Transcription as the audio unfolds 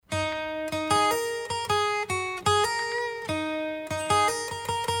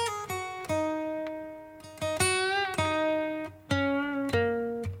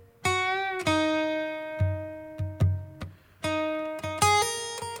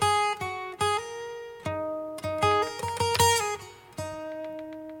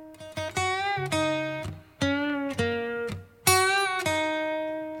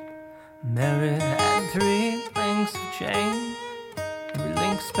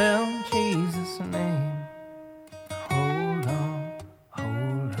spell Jesus' name. Hold on,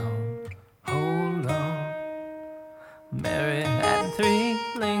 hold on, hold on. Mary had 3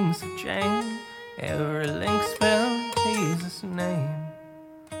 links of chain. Every link spelled Jesus' name.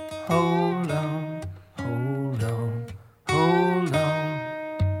 Hold on, hold on, hold on.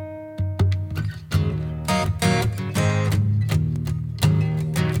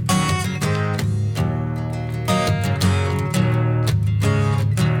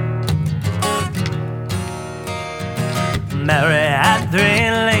 Mary had 3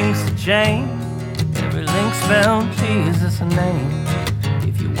 links of chain. Every link spelled Jesus' name.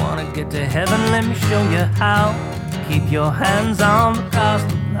 If you wanna get to heaven, let me show you how. Keep your hands on the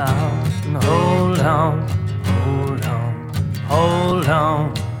gospel plow. And hold on, hold on, hold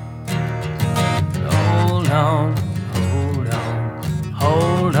on. Hold on, hold on,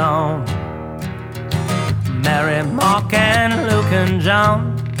 hold on. Mary, Mark, and Luke, and John,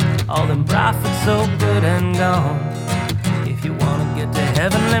 all them prophets so good and gone. If you wanna get to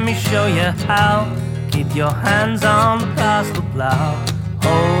heaven, let me show you how. Keep your hands on the gospel plow.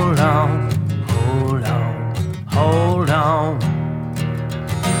 Hold on, hold on, hold on.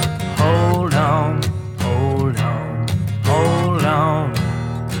 Hold on, hold on, hold on.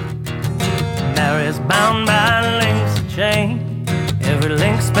 Mary's bound by links of chain. Every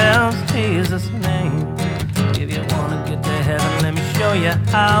link spells Jesus' name. If you wanna get to heaven, let me show you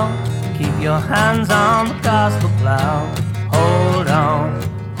how. Keep your hands on the gospel plow. Hold on,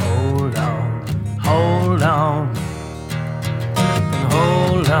 hold on, hold on. And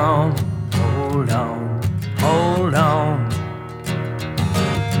hold on, hold on, hold on.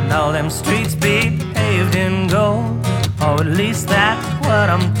 And all them streets be paved in gold, or at least that's what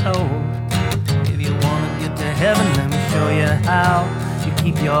I'm told. If you wanna get to heaven, let me show you how. You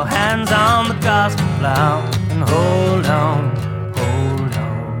keep your hands on the gospel plow. And hold on, hold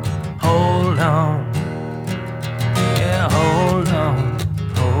on, hold on. Yeah, hold on,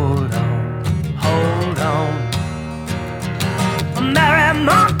 hold on, hold on. Mary,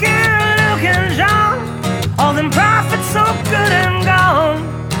 Mark, and Luke, and John, all them prophets so good and gone.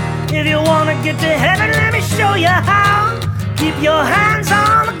 If you wanna get to heaven, let me show you how. Keep your hands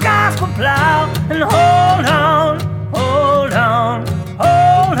on the gospel plow. And hold on, hold on,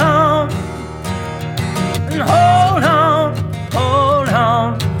 hold on. And hold on, hold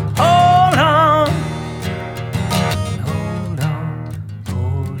on, hold on. Hold on,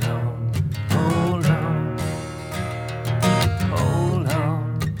 hold on, hold on. Hold on,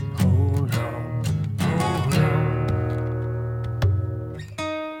 hold on, hold on.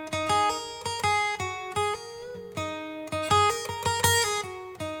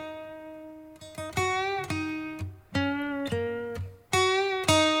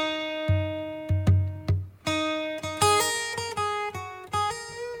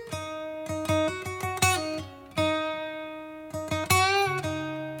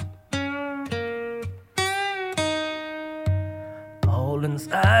 Paul and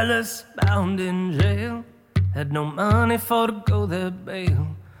Silas bound in jail, had no money for to go their bail.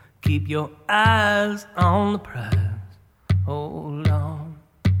 Keep your eyes on the prize. Hold on,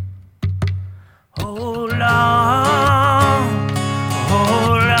 hold on,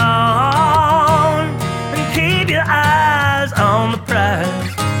 hold on, and keep your eyes on the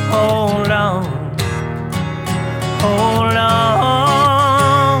prize. Hold on, hold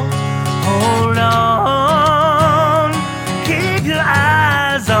on, hold on, keep your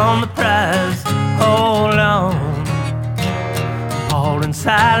eyes on the prize. Hold on. Paul and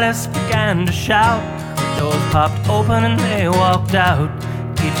Silas began to shout. The doors popped open and they walked out.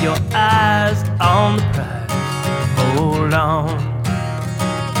 Keep your eyes on the prize. Hold on,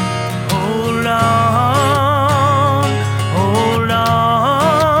 hold on, hold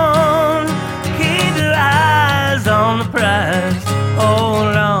on. Keep your eyes on the prize.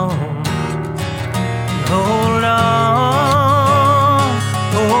 Hold on, hold on,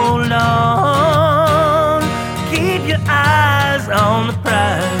 hold on. Keep your eyes on the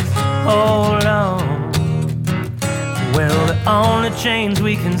prize. Hold on. Well, the only chains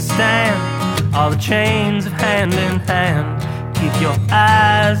we can stand are the chains of hand in hand. Keep your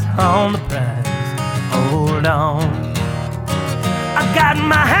eyes on the prize. Hold on. I got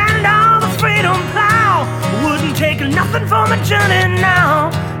my hand on the freedom plow. Wouldn't take nothing for my journey now.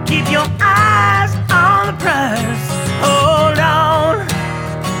 Keep your eyes on the prize. Hold on,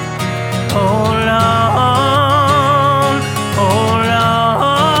 hold on, hold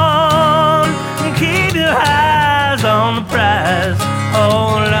on. Keep your eyes on the prize.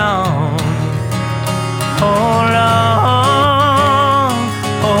 Hold on, hold on,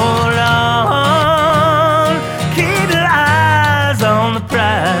 hold on. Keep your eyes on the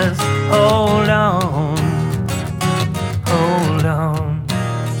prize.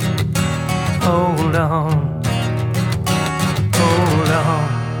 hold on.